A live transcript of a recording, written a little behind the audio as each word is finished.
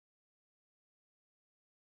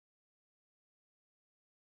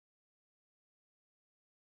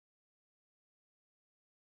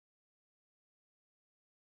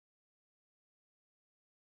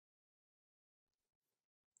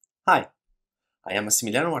Hi, I am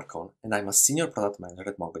Massimiliano Marcon and I'm a Senior Product Manager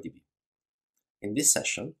at MongoDB. In this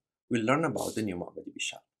session, we'll learn about the new MongoDB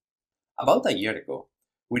Shell. About a year ago,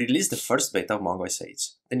 we released the first beta of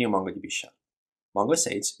MongoSH, the new MongoDB Shell.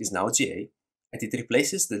 MongoSH is now GA and it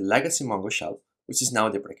replaces the legacy Mongo Shell, which is now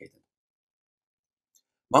deprecated.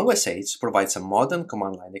 MongoSH provides a modern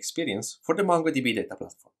command line experience for the MongoDB data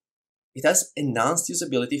platform. It has enhanced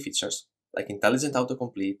usability features like intelligent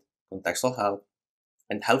autocomplete, contextual help,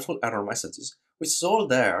 and helpful error messages, which is all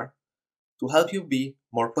there to help you be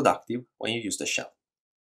more productive when you use the shell.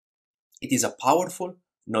 It is a powerful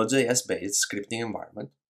Node.js-based scripting environment.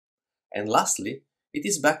 And lastly, it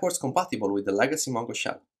is backwards compatible with the legacy Mongo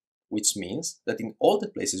shell, which means that in all the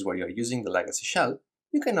places where you are using the legacy shell,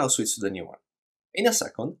 you can now switch to the new one. In a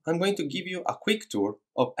second, I'm going to give you a quick tour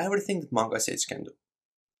of everything that MongoSH can do.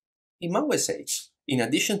 In MongoSH, in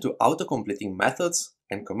addition to autocompleting methods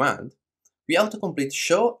and command, we autocomplete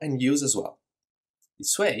show and use as well.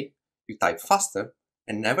 This way, you type faster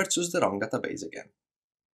and never choose the wrong database again.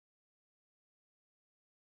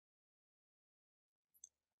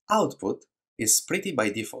 Output is pretty by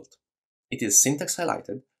default. It is syntax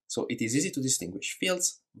highlighted, so it is easy to distinguish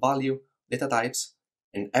fields, value, data types,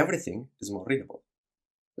 and everything is more readable.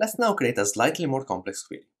 Let's now create a slightly more complex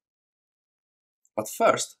query. But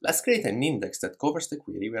first, let's create an index that covers the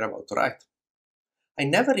query we're about to write. I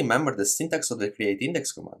never remember the syntax of the create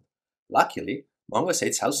index command. Luckily,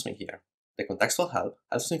 MongoSH helps me here. The contextual help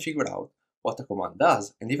helps me figure out what the command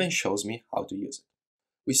does and even shows me how to use it.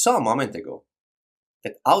 We saw a moment ago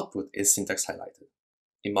that output is syntax highlighted.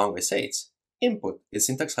 In MongoSH, input is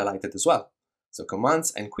syntax highlighted as well, so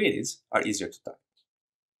commands and queries are easier to type.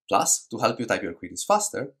 Plus, to help you type your queries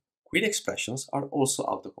faster, query expressions are also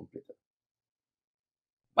autocompleted.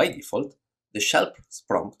 By default, the shell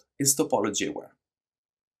prompt is topology aware.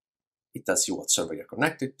 It tells you what server you're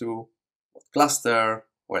connected to, what cluster,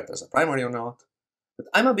 whether there's a primary or not. But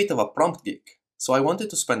I'm a bit of a prompt geek, so I wanted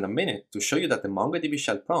to spend a minute to show you that the MongoDB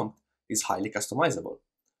shell prompt is highly customizable.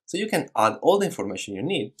 So you can add all the information you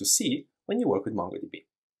need to see when you work with MongoDB.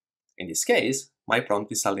 In this case, my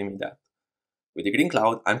prompt is telling me that with the green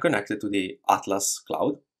cloud, I'm connected to the Atlas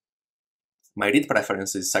cloud. My read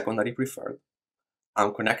preference is secondary preferred.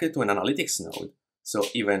 I'm connected to an analytics node, so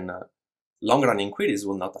even long-running queries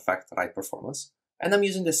will not affect write performance, and I'm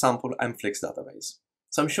using the sample mflix database.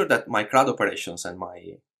 So I'm sure that my CRUD operations and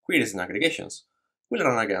my queries and aggregations will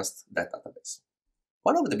run against that database.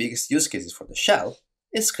 One of the biggest use cases for the shell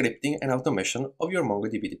is scripting and automation of your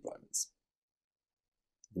MongoDB deployments.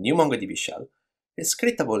 The new MongoDB shell is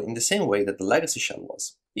scriptable in the same way that the legacy shell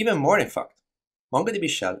was. Even more, in fact. MongoDB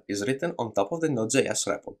shell is written on top of the Node.js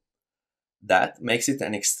repo. That makes it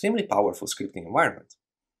an extremely powerful scripting environment.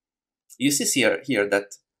 You see here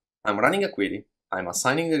that I'm running a query, I'm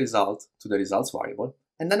assigning the result to the results variable,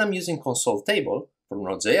 and then I'm using console table from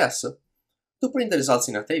Node.js to print the results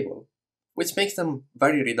in a table, which makes them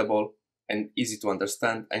very readable and easy to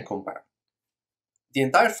understand and compare. The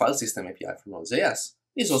entire file system API from Node.js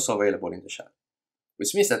is also available in the shell,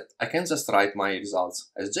 which means that I can just write my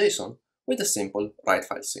results as JSON with a simple write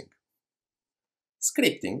file sync.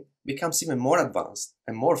 Scripting becomes even more advanced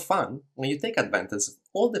and more fun when you take advantage of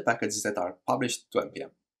all the packages that are published to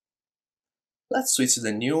NPM. Let's switch to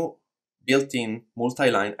the new built-in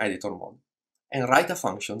multi-line editor mode and write a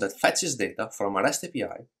function that fetches data from a REST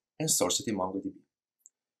API and stores it in MongoDB.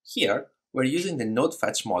 Here, we're using the node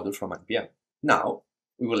fetch module from NPM. Now,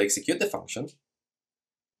 we will execute the function,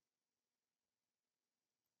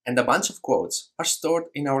 and a bunch of quotes are stored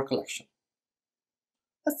in our collection.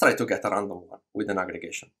 Let's try to get a random one with an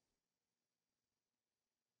aggregation.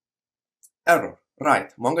 Error.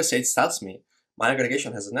 Right, MongoSH tells me my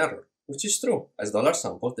aggregation has an error, which is true, as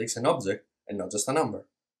 $sample takes an object and not just a number.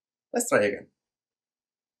 Let's try again.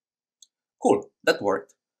 Cool, that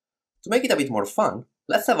worked. To make it a bit more fun,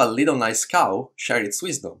 let's have a little nice cow share its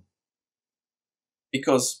wisdom.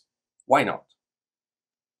 Because why not?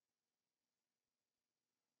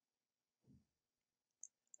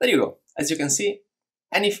 There you go. As you can see,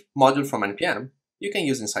 any module from NPM you can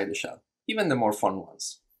use inside the shell, even the more fun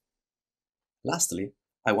ones. Lastly,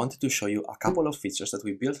 I wanted to show you a couple of features that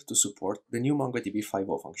we built to support the new MongoDB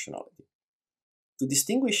 5.0 functionality. To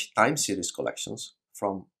distinguish time series collections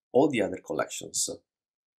from all the other collections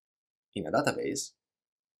in a database,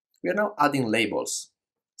 we are now adding labels.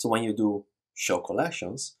 So when you do show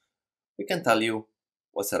collections, we can tell you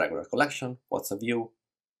what's a regular collection, what's a view,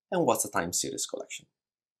 and what's a time series collection.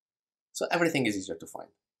 So everything is easier to find.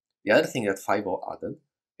 The other thing that 5.0 added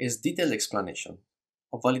is detailed explanation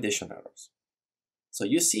of validation errors. So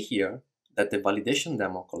you see here that the validation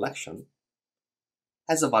demo collection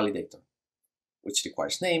has a validator, which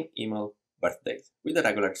requires name, email, birth date, with a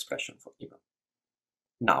regular expression for email.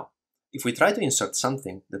 Now, if we try to insert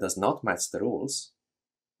something that does not match the rules,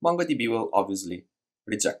 MongoDB will obviously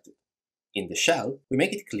reject it. In the shell, we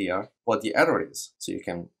make it clear what the error is, so you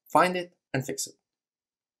can find it and fix it.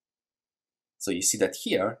 So you see that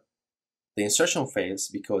here, the insertion fails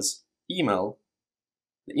because the email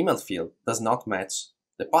field does not match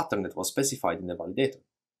the pattern that was specified in the validator.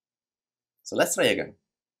 So let's try again.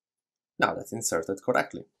 Now that's inserted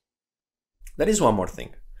correctly. There is one more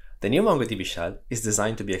thing. The new MongoDB shell is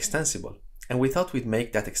designed to be extensible, and we thought we'd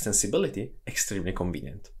make that extensibility extremely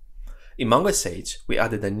convenient. In MongoSH, we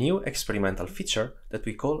added a new experimental feature that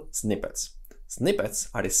we call snippets. Snippets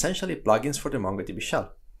are essentially plugins for the MongoDB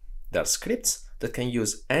shell. They are scripts that can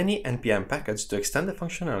use any NPM package to extend the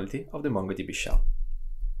functionality of the MongoDB shell.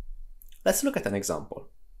 Let's look at an example.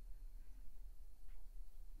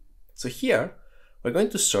 So here, we're going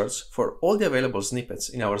to search for all the available snippets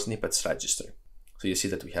in our snippets registry. So you see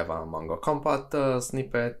that we have a Mongo compat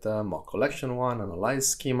snippet, mock collection one, analyze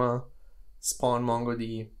schema, spawn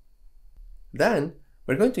MongoDB. Then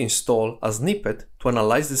we're going to install a snippet to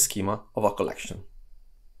analyze the schema of a collection.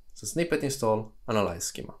 So snippet install, analyze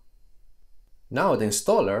schema. Now the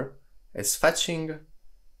installer is fetching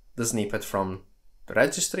the snippet from the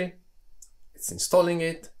registry, it's installing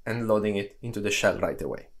it and loading it into the shell right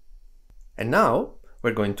away. And now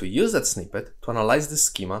we're going to use that snippet to analyze the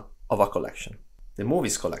schema of a collection. The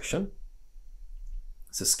movies collection.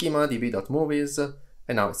 So schema db.movies,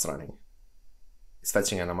 and now it's running. It's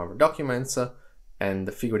fetching a number of documents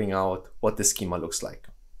and figuring out what the schema looks like.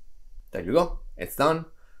 There you go, it's done.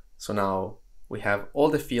 So now we have all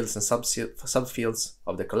the fields and subfields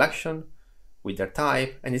of the collection with their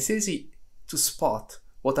type, and it's easy to spot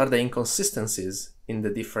what are the inconsistencies in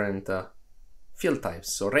the different field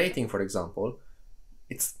types. So rating, for example,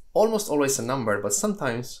 it's almost always a number, but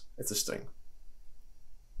sometimes it's a string.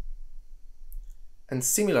 And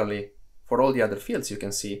similarly, for all the other fields, you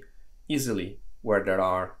can see easily where there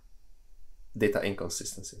are data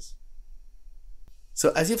inconsistencies.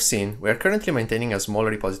 So as you've seen, we are currently maintaining a small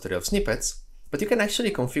repository of snippets, but you can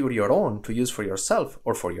actually configure your own to use for yourself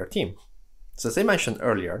or for your team. So as I mentioned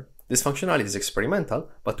earlier, this functionality is experimental,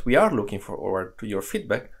 but we are looking forward to your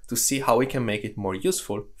feedback to see how we can make it more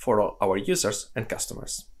useful for all our users and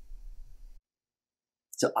customers.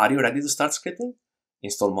 So are you ready to start scripting?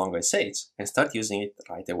 Install MongoSH and start using it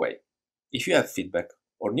right away. If you have feedback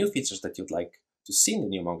or new features that you'd like to see in the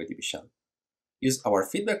new MongoDB shell, use our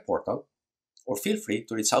feedback portal or feel free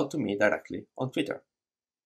to reach out to me directly on Twitter.